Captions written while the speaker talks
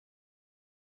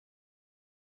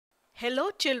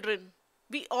Hello children.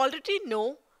 We already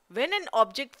know when an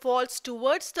object falls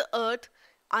towards the earth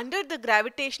under the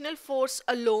gravitational force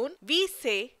alone, we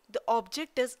say the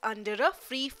object is under a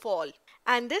free fall.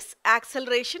 And this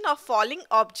acceleration of falling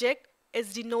object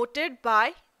is denoted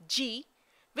by g,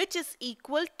 which is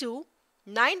equal to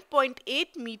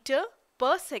 9.8 meter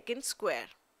per second square.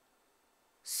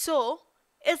 So,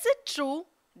 is it true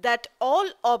that all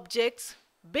objects,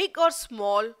 big or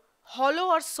small,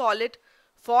 hollow or solid,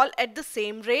 fall at the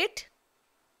same rate?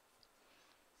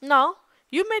 Now,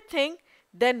 you may think,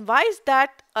 then why is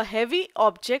that a heavy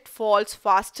object falls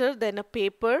faster than a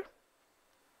paper?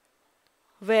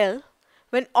 Well,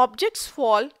 when objects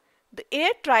fall, the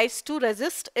air tries to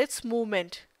resist its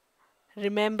movement.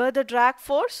 Remember the drag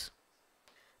force?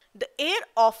 The air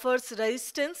offers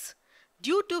resistance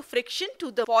due to friction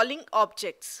to the falling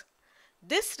objects.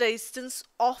 This resistance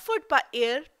offered by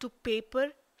air to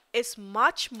paper is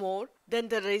much more than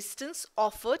the resistance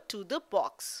offered to the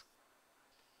box.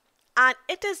 And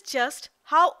it is just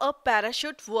how a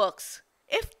parachute works.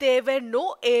 If there were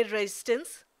no air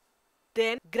resistance,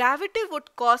 then gravity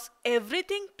would cause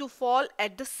everything to fall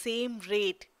at the same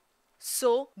rate.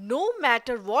 So, no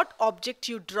matter what object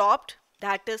you dropped,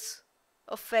 that is,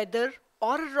 a feather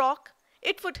or a rock,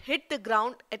 it would hit the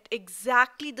ground at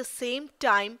exactly the same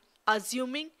time,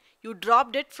 assuming you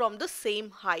dropped it from the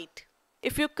same height.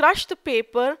 If you crush the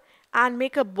paper and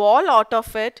make a ball out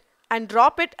of it and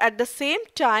drop it at the same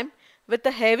time with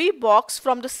a heavy box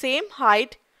from the same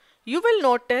height, you will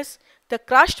notice the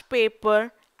crushed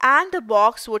paper and the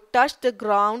box would touch the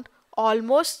ground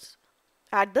almost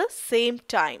at the same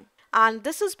time. And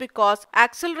this is because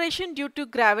acceleration due to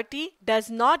gravity does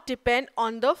not depend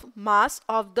on the mass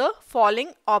of the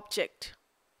falling object.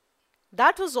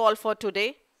 That was all for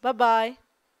today. Bye-bye.